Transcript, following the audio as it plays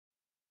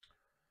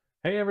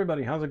Hey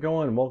everybody, how's it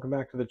going? Welcome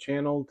back to the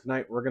channel.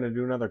 Tonight we're going to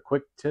do another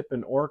quick tip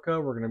in Orca.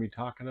 We're going to be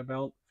talking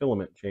about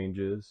filament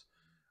changes.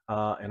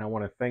 And I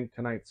want to thank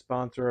tonight's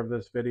sponsor of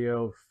this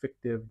video,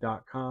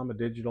 Fictive.com, a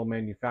digital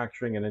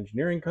manufacturing and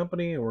engineering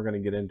company, and we're going to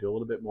get into a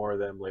little bit more of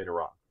them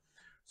later on.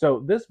 So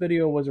this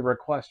video was a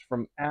request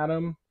from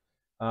Adam.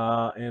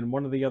 And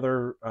one of the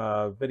other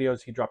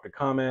videos, he dropped a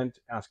comment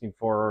asking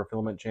for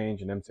filament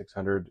change and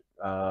M600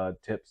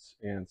 tips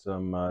and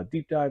some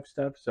deep dive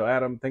stuff. So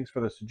Adam, thanks for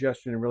the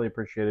suggestion. I really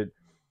appreciate it.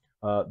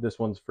 This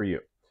one's for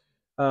you.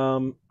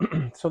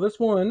 So this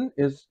one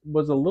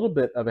was a little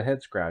bit of a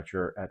head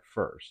scratcher at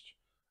first.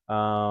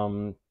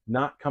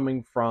 Not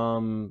coming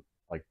from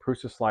like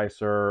Orca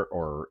Slicer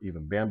or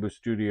even Bamboo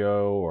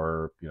Studio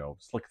or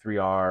Slick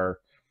 3R.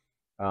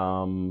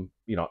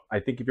 I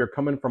think if you're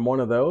coming from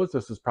one of those,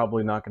 this is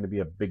probably not going to be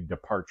a big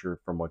departure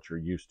from what you're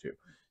used to.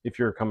 If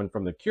you're coming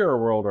from the Cura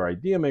world or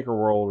Idea Maker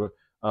world,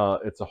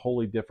 it's a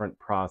wholly different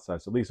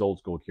process, at least old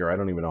school Cura. I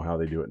don't even know how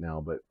they do it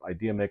now, but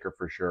Idea Maker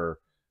for sure,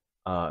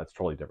 it's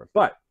totally different.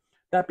 But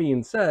that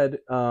being said,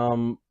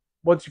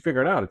 once you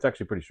figure it out, it's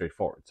actually pretty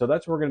straightforward. So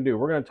that's what we're going to do.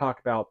 We're going to talk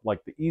about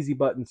like the easy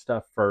button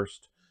stuff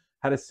first,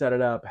 how to set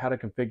it up, how to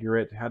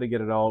configure it, how to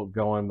get it all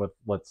going with,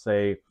 let's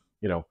say,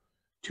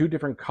 two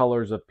different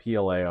colors of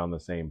PLA on the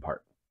same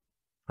part.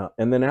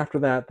 And then after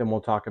that, then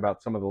we'll talk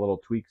about some of the little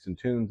tweaks and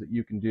tunes that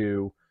you can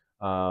do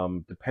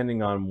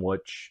depending on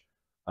which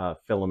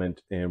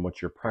filament and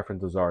what your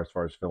preferences are as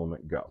far as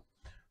filament go.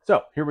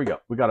 So here we go.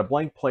 We got a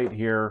blank plate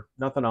here,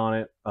 nothing on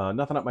it,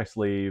 nothing up my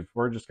sleeve.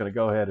 We're just going to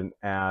go ahead and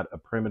add a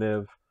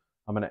primitive.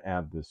 I'm going to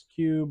add this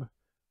cube.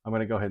 I'm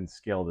going to go ahead and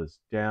scale this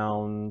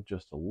down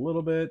just a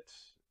little bit.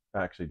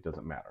 Actually, it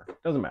doesn't matter.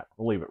 It doesn't matter.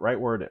 We'll leave it right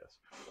where it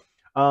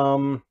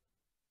is.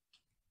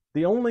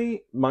 The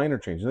only minor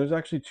change, and there's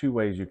actually two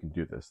ways you can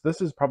do this.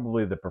 This is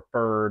probably the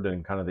preferred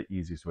and kind of the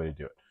easiest way to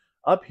do it.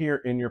 Up here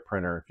in your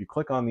printer, if you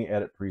click on the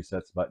Edit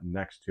Presets button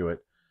next to it,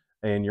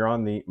 and you're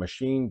on the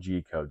Machine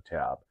G-Code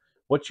tab,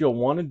 what you'll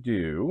want to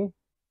do,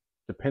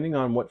 depending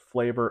on what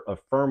flavor of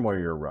firmware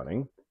you're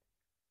running,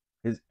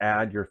 is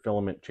add your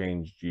filament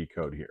change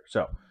G-Code here.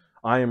 So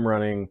I am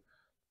running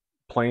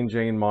plain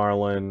Jane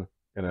Marlin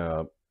in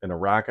a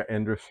rack of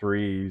Ender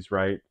 3s,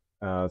 right?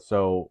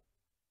 So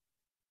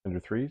Ender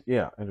 3s?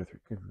 Yeah, Ender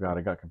 3. God,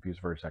 I got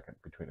confused for a second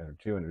between Ender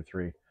 2 and Ender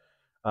 3.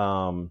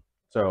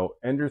 So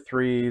Ender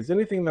 3s,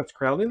 anything that's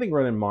crowded, anything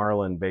running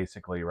Marlin,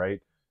 basically, right?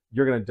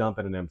 You're going to dump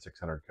in an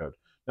M600 code.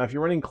 Now, if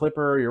you're running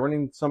Clipper, you're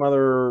running some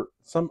other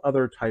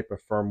type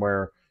of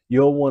firmware,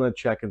 you'll want to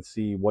check and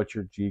see what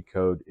your G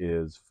code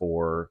is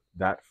for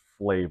that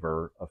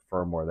flavor of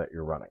firmware that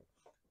you're running.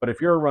 But if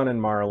you're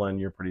running Marlin,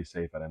 you're pretty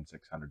safe at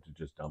M600 to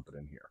just dump it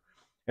in here.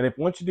 And if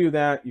once you do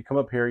that, you come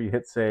up here, you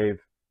hit save,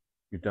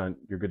 you're done.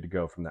 You're good to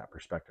go from that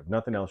perspective.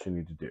 Nothing else you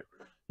need to do.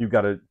 You've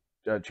got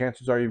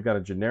chances are you've got a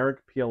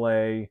generic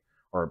PLA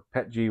or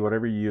PETG,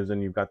 whatever you're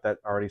using. You've got that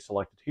already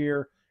selected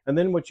here. And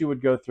then what you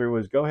would go through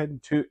is go ahead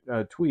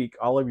and tweak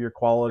all of your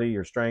quality,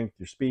 your strength,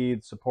 your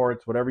speed,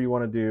 supports, whatever you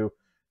want to do.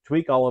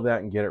 Tweak all of that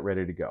and get it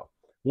ready to go.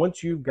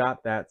 Once you've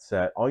got that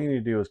set, all you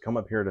need to do is come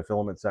up here to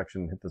filament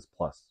section and hit this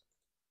plus.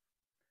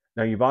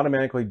 Now you've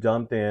automatically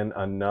dumped in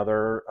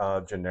another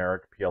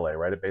generic PLA,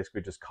 right? It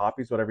basically just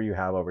copies whatever you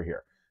have over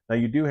here. Now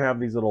you do have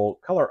these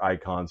little color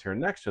icons here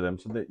next to them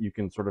so that you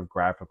can sort of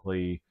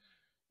graphically,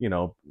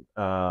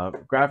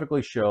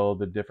 graphically show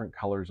the different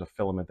colors of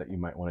filament that you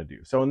might want to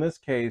do. So in this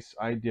case,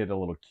 I did a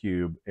little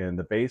cube and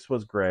the base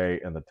was gray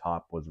and the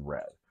top was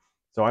red.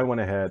 So I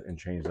went ahead and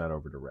changed that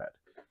over to red.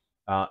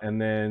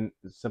 And then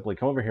simply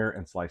come over here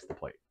and slice the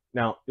plate.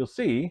 Now you'll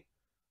see,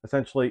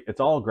 essentially,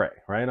 it's all gray,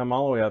 right? I'm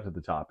all the way up to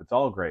the top. It's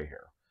all gray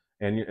here.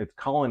 And it's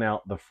calling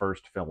out the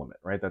first filament,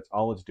 right? That's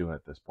all it's doing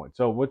at this point.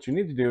 So what you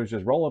need to do is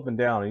just roll up and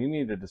down, and you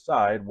need to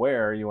decide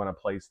where you want to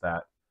place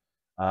that,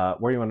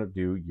 where you want to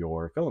do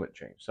your filament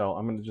change. So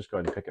I'm going to just go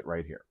ahead and pick it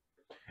right here.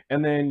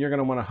 And then you're going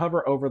to want to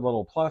hover over the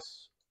little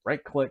plus,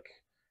 right click,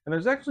 and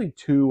there's actually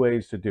two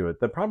ways to do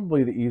it.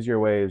 Probably the easier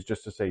way is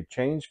just to say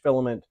change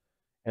filament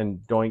and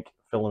doink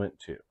filament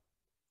 2.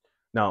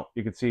 Now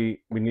you can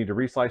see we need to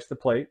reslice the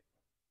plate.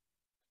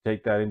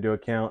 Take that into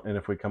account, and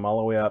if we come all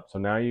the way up, so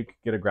now you can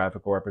get a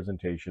graphical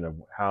representation of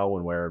how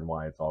and where and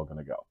why it's all going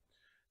to go.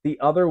 The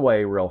other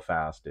way real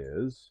fast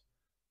is,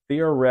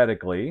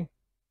 theoretically,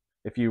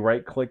 if you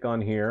right click on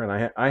here,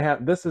 and I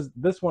have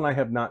this one I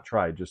have not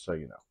tried, just so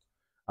you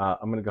know.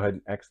 I'm going to go ahead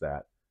and X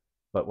that,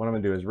 but what I'm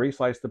going to do is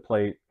reslice the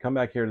plate, come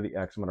back here to the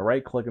X, I'm going to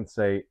right click and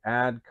say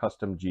add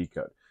custom G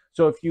code.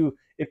 So if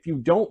you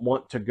don't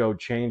want to go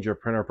change your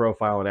printer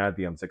profile and add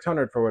the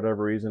M600 for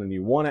whatever reason, and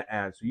you want to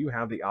add, so you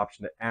have the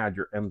option to add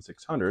your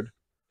M600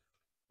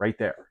 right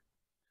there.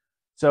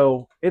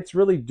 So it's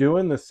really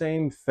doing the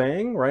same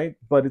thing, right?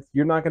 But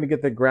you're not going to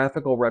get the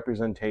graphical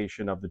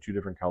representation of the two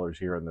different colors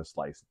here in this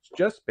slice. It's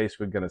just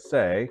basically going to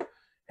say,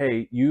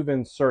 hey, you've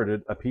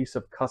inserted a piece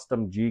of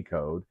custom G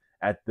code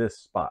at this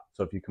spot.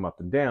 So if you come up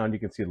and down, you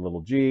can see the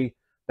little G.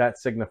 That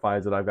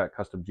signifies that I've got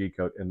custom G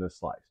code in this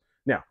slice.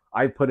 Now,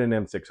 I put in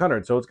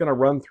M600, so it's going to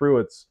run through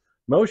its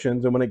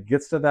motions. And when it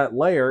gets to that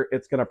layer,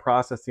 it's going to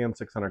process the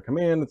M600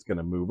 command. It's going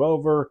to move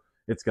over.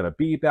 It's going to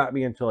beep at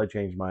me until I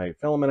change my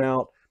filament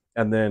out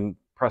and then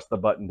press the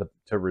button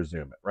to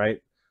resume it,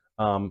 right?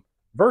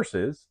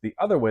 Versus the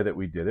other way that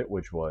we did it,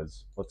 which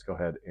was, let's go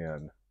ahead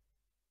and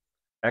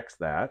X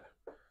that.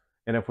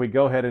 And if we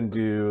go ahead and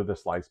do the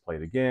slice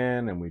plate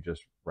again, and we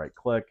just right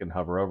click and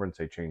hover over and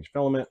say change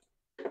filament,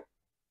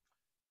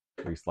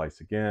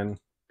 reslice again,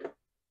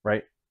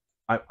 right?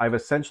 I've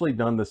essentially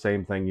done the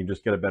same thing. You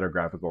just get a better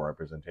graphical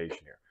representation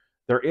here.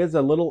 There is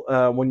a little,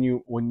 when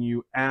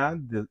you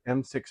add the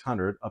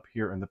M600 up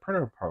here in the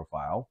printer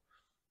profile,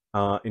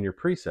 in your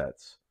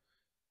presets,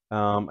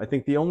 I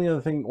think the only other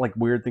thing, like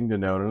weird thing to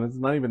note, and it's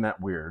not even that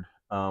weird,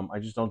 I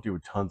just don't do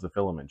tons of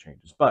filament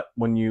changes. But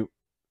when you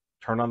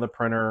turn on the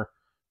printer,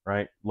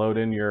 right, load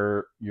in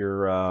your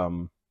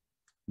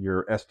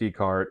SD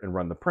card and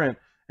run the print,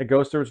 it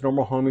goes through its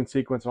normal homing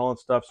sequence and all that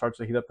stuff, starts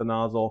to heat up the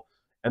nozzle,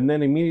 and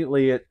then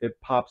immediately it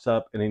pops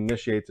up and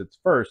initiates its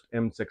first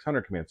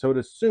M600 command. So it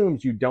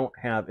assumes you don't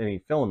have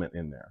any filament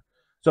in there.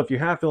 So if you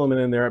have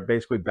filament in there, it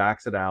basically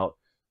backs it out,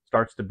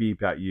 starts to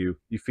beep at you.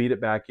 You feed it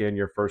back in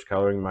your first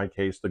coloring, in my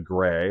case, the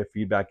gray,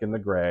 feed back in the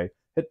gray,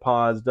 hit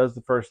pause, does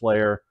the first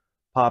layer,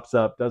 pops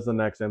up, does the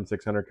next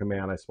M600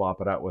 command, I swap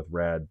it out with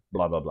red,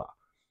 blah, blah, blah.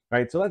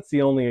 Right, so that's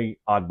the only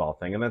oddball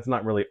thing, and that's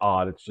not really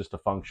odd, it's just a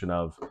function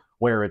of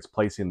where it's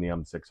placing the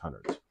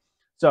M600s.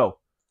 So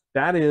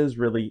that is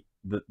really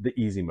the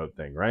easy mode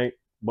thing, right?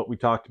 What we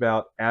talked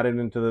about, add it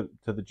into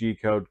the G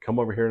code, come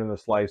over here in the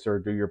slicer,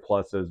 do your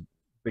pluses,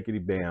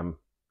 bickety bam,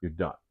 you're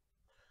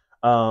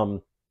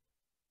done.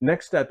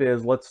 Next step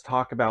is, let's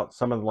talk about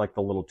some of like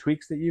the little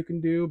tweaks that you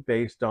can do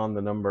based on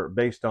the number,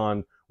 based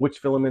on which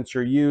filaments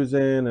you're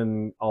using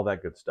and all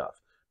that good stuff.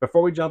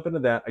 Before we jump into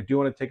that, I do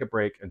want to take a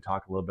break and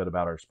talk a little bit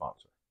about our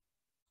sponsor.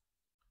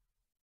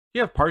 Do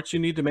you have parts you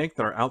need to make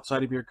that are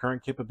outside of your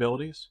current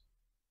capabilities?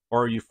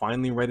 Or are you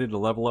finally ready to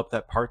level up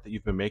that part that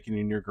you've been making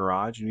in your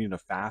garage and you need a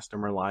fast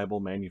and reliable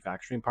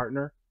manufacturing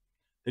partner?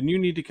 Then you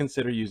need to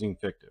consider using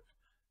Fictive.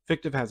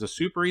 Fictive has a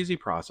super easy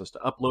process to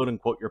upload and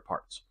quote your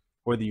parts,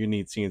 whether you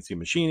need CNC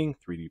machining,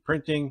 3D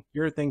printing,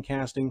 urethane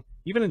casting,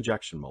 even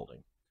injection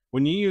molding.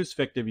 When you use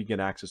Fictive, you get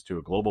access to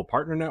a global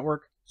partner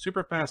network,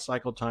 super fast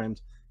cycle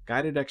times,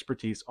 guided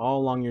expertise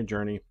all along your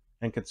journey,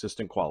 and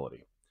consistent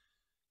quality.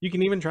 You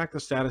can even track the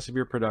status of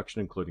your production,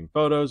 including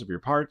photos of your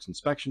parts,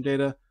 inspection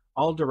data,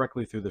 all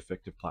directly through the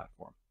Fictive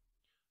platform.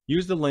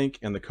 Use the link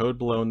and the code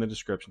below in the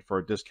description for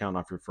a discount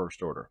off your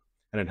first order,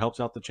 and it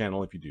helps out the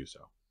channel if you do so.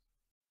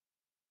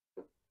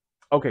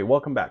 Okay,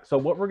 welcome back. So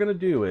what we're going to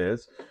do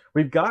is,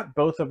 we've got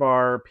both of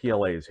our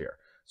PLAs here.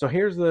 So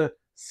here's the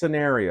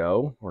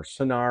scenario,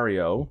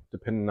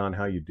 depending on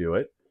how you do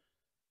it.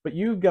 But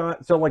you've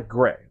got, so like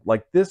gray,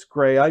 like this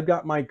gray, I've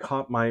got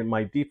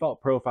my default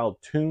profile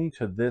tuned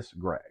to this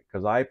gray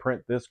because I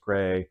print this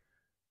gray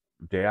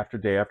day after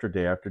day after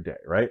day after day,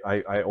 right?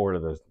 I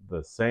order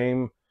the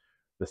same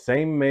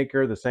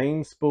maker, the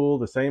same spool,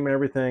 the same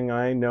everything.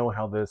 I know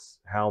how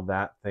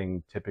that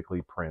thing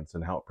typically prints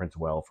and how it prints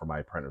well for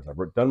my printers.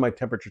 I've done my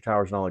temperature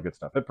towers and all that good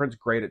stuff. It prints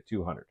great at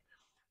 200.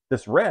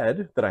 This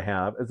red that I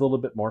have is a little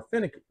bit more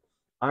finicky.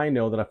 I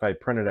know that if I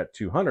print it at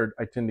 200,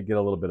 I tend to get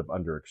a little bit of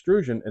under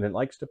extrusion and it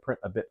likes to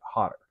print a bit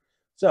hotter.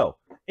 So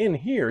in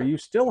here, you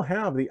still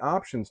have the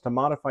options to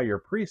modify your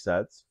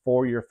presets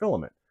for your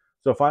filament.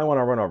 So if I want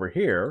to run over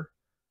here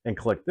and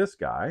click this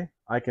guy,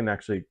 I can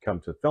actually come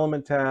to the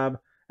filament tab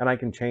and I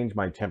can change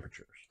my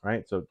temperatures,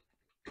 right? So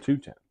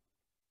 210,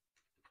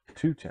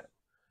 210.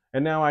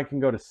 And now I can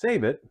go to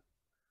save it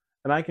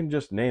and I can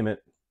just name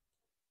it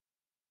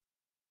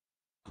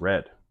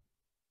red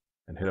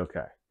and hit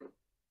OK.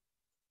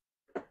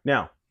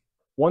 Now,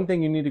 one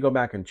thing you need to go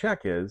back and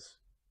check is,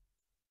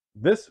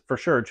 this for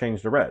sure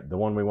changed to red, the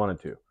one we wanted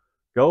to.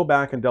 Go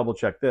back and double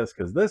check this,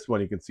 because this one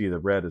you can see the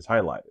red is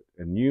highlighted,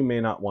 and you may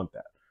not want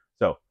that.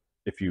 So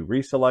if you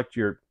reselect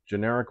your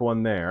generic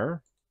one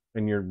there,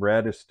 and your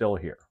red is still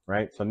here,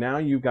 right? So now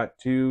you've got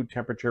two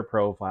temperature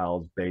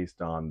profiles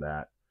based on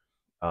that,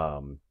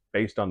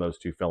 based on those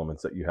two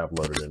filaments that you have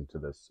loaded into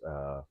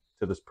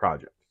this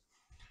project.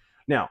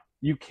 Now,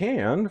 you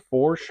can,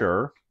 for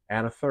sure,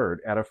 add a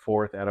third, add a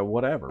fourth, add a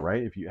whatever,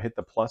 right? If you hit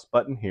the plus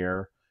button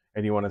here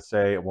and you want to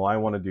say, well, I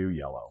want to do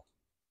yellow.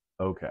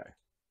 Okay,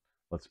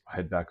 let's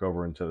head back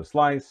over into the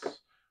slice.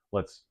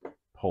 Let's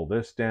pull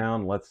this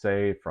down. Let's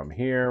say from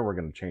here, we're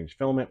going to change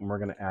filament and we're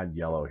going to add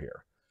yellow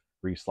here.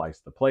 Reslice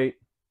the plate.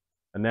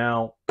 And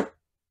now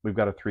we've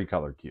got a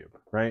 3-color cube,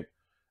 right?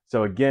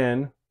 So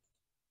again,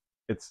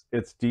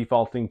 it's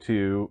defaulting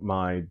to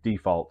my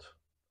default,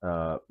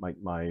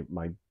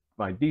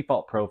 my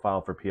default profile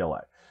for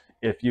PLA.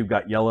 If you've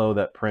got yellow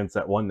that prints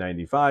at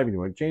 195 and you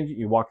want to change it,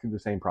 you walk through the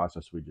same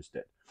process we just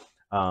did.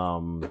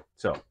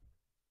 So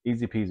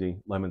easy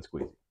peasy, lemon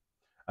squeezy.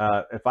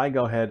 If I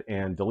go ahead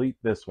and delete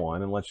this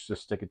one and let's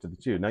just stick it to the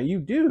 2. Now you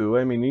do,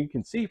 I mean, you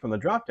can see from the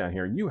drop down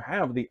here, you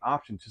have the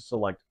option to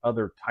select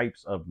other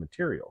types of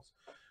materials.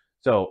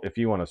 So if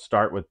you want to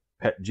start with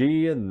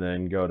PETG and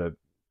then go to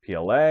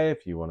PLA,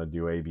 if you want to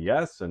do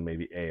ABS and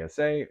maybe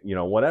ASA, you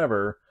know,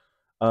 whatever,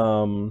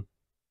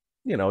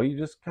 You know, you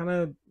just kind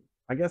of,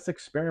 I guess,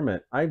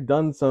 experiment. I've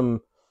done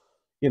some,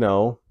 you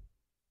know,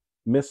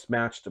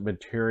 mismatched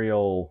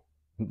material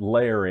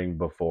layering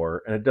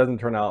before, and it doesn't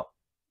turn out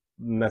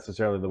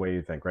necessarily the way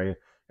you think, right? You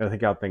gotta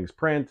think how things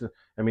print.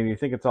 I mean, you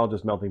think it's all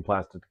just melting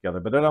plastic together,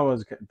 but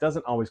it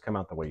doesn't always come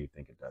out the way you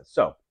think it does.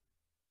 So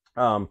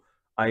um,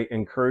 I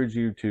encourage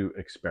you to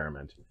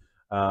experiment.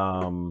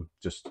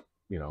 Just,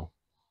 you know,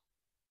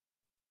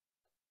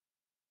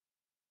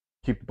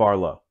 keep the bar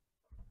low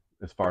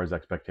as far as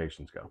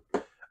expectations go.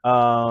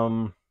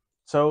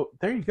 So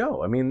there you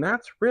go. I mean,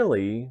 that's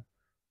really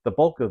the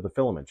bulk of the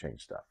filament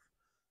change stuff.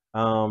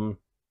 Um,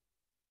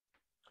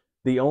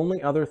 the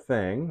only other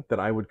thing that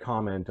I would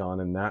comment on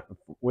in that,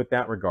 with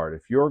that regard,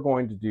 if you're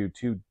going to do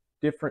two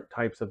different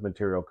types of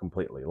material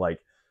completely, like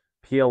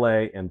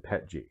PLA and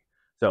PETG.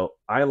 So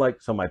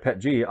so my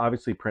PETG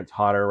obviously prints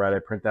hotter, right? I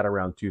print that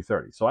around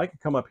 230. So I can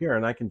come up here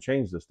and I can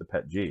change this to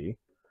PETG.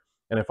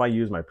 And if I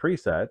use my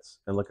presets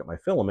and look at my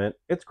filament,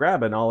 it's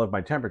grabbing all of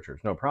my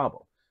temperatures, no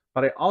problem.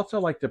 But I also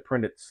like to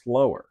print it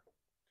slower.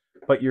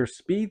 But your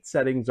speed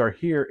settings are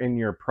here in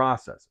your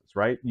processes,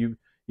 right? You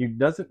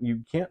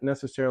can't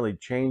necessarily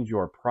change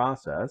your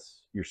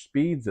process, your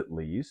speeds at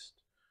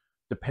least,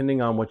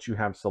 depending on what you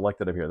have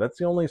selected up here. That's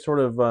the only sort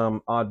of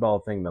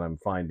oddball thing that I'm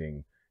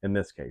finding in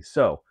this case.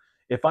 So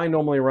if I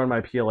normally run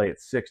my PLA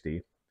at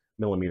 60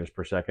 millimeters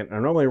per second, and I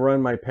normally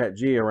run my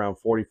PETG around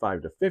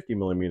 45 to 50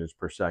 millimeters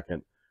per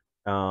second,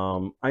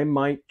 I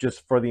might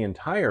just for the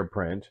entire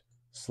print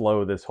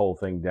slow this whole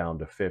thing down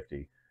to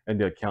 50 and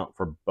to account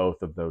for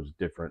both of those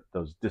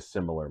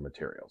dissimilar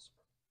materials.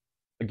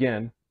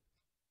 Again,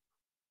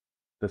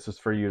 this is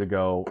for you to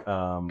go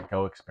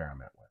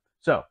experiment with.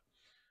 So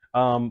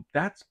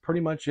that's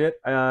pretty much it.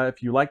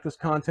 If you like this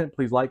content,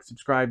 please like,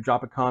 subscribe,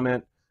 drop a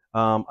comment.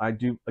 I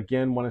do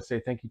again want to say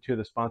thank you to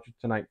the sponsor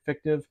tonight,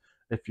 Fictive.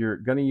 If you're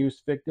going to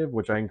use Fictive,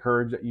 which I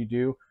encourage that you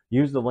do,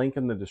 use the link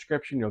in the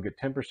description. You'll get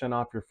 10%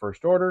 off your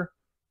first order.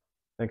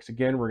 Thanks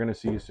again. We're going to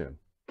see you soon.